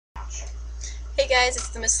Hey guys, it's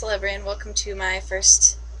the Miss Celebrian. Welcome to my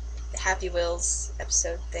first Happy Wheels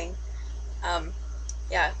episode thing.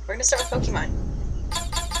 Yeah, we're gonna start with Pokemon.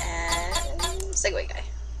 And Segway guy.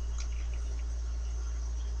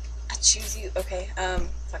 I choose you. Okay,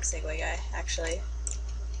 fuck Segway guy, actually.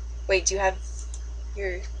 Wait, do you have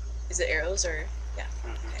your... Is it arrows or... Yeah,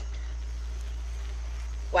 okay.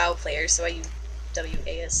 WoW player, so I use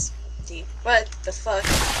WASD. What the fuck?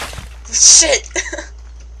 Shit!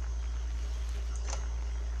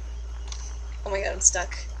 Oh my god, I'm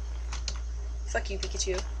stuck. Fuck you,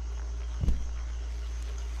 Pikachu.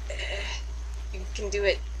 You can do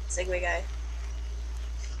it, Segway guy.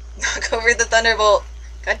 Knock over the Thunderbolt.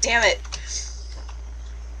 God damn it.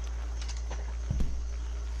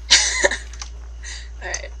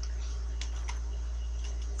 Alright.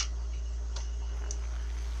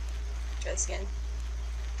 Try this again.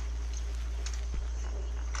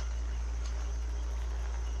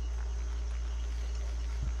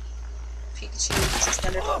 Pikachu uses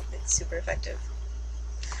Thunderbolt. It's super effective.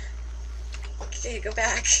 Okay, go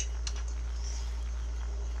back.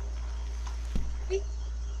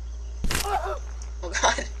 Oh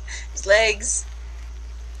god. His legs.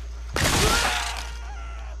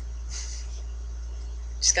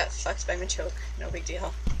 Just got fucked by Machoke. No big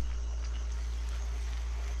deal.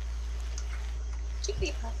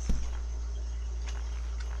 Jigglypuff.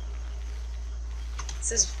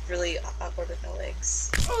 This is really awkward with no legs.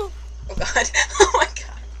 Oh god. Oh my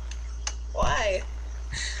god. Why?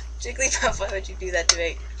 Jigglypuff, why would you do that to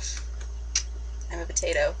me? I'm a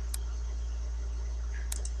potato.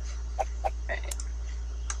 Alright.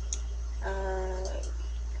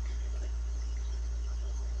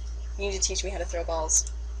 You need to teach me how to throw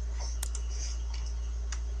balls.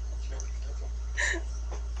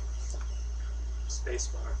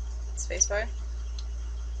 Spacebar. Spacebar?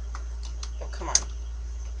 Oh, come on.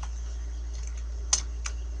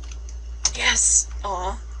 Yes!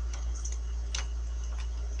 Aw.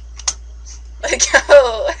 Let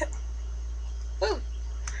go! Woo!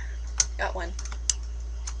 Got one.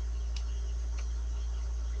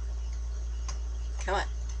 Come on.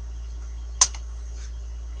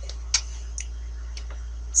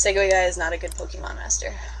 Segway guy is not a good Pokemon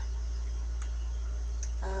master.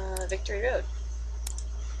 Victory Road.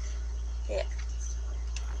 Yeah.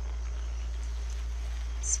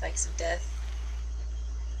 Spikes of Death.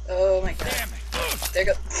 Oh my god. There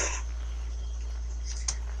you go.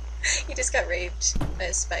 He just got raped by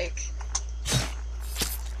a spike.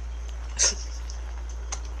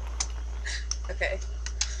 Okay.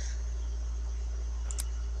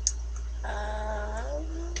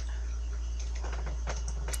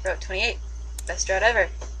 Route 28. Best route ever.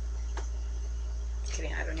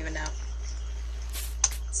 Kidding, I don't even know.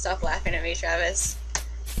 Stop laughing at me, Travis.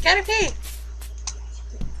 Caterpie!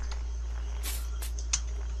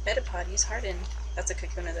 Metapod, use Harden. That's a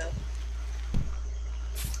Kakuna though.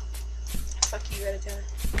 Fuck you, Rattata.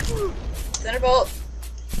 Thunderbolt!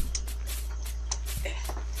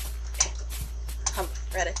 Hump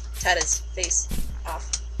Rattata's face off.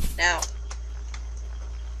 Now.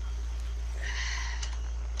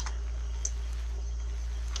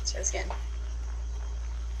 Let's try this again.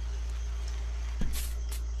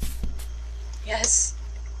 Yes!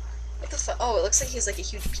 What the fuck? Oh, it looks like he has like a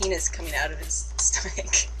huge penis coming out of his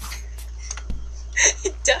stomach.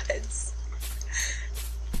 It does!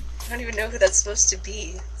 I don't even know who that's supposed to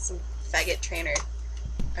be. Some faggot trainer.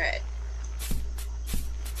 Alright.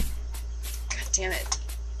 God damn it.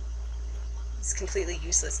 He's completely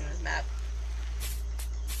useless in this map.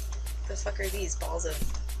 The fuck are these? Balls of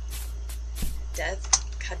death?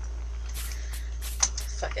 God.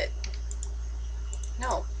 Fuck it.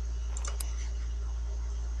 No.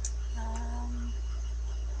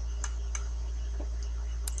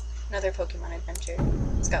 Another Pokemon adventure.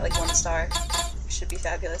 It's got like 1 star. Should be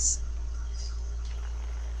fabulous.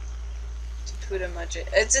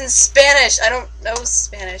 It's in Spanish! I don't know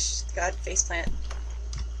Spanish. God, faceplant.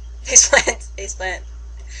 Faceplant. Faceplant.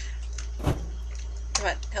 Come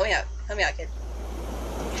on, help me out. Help me out, kid.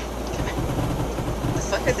 Come on. What the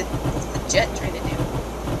fuck are the jet trying to do?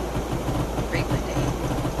 Break my day.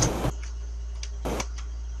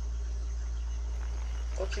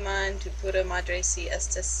 Pokemon tu puta madre si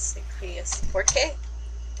estas sequias. ¿Por qué?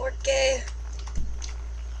 ¿Por qué?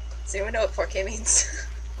 Does anyone know what por qué means?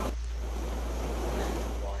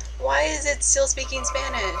 Why is it still speaking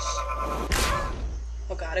Spanish?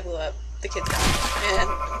 Oh god, I blew up. The kid's gone. Man.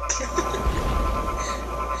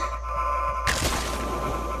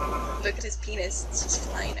 Look at his penis. It's just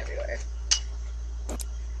flying everywhere.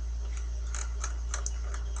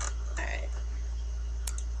 Alright.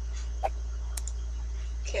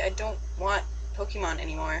 Okay, I don't want Pokemon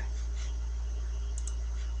anymore.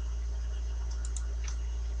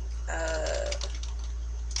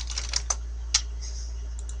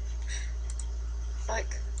 Fuck.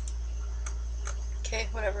 Okay,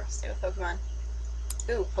 whatever. Stay with Pokemon.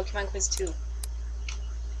 Ooh, Pokemon Quiz 2.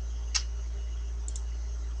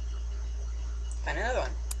 Find another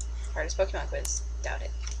one. Hardest Pokemon quiz. Doubt it.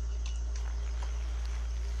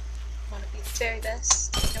 Want to be the very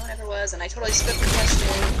best. No one ever was, and I totally skipped the question,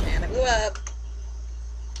 and I blew up.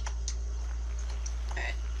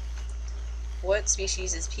 Alright. What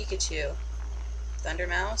species is Pikachu? Thunder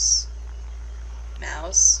Mouse?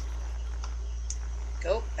 Mouse.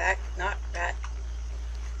 Go back, not rat.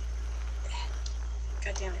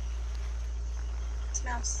 God damn it. It's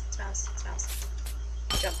mouse, it's mouse, it's mouse.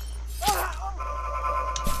 Jump.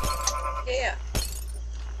 Yeah.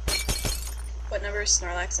 What number is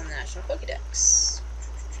Snorlax in the National Pokédex?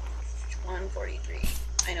 143.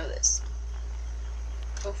 I know this.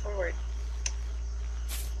 Go forward.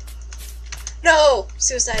 No!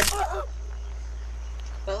 Suicide!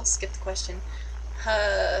 Well, skip the question.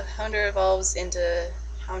 Houndour evolves into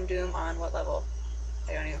Houndoom on what level?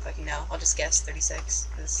 I don't even fucking know. I'll just guess 36,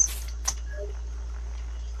 because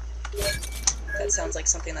that sounds like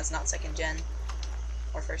something that's not second gen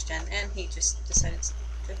or first gen, and he just decided to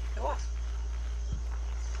go off.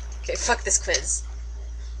 Okay, fuck this quiz.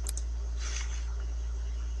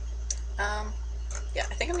 Yeah,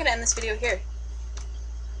 I think I'm gonna end this video here,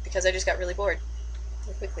 because I just got really bored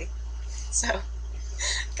really quickly. So,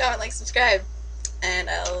 comment, like, subscribe, and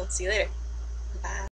I'll see you later.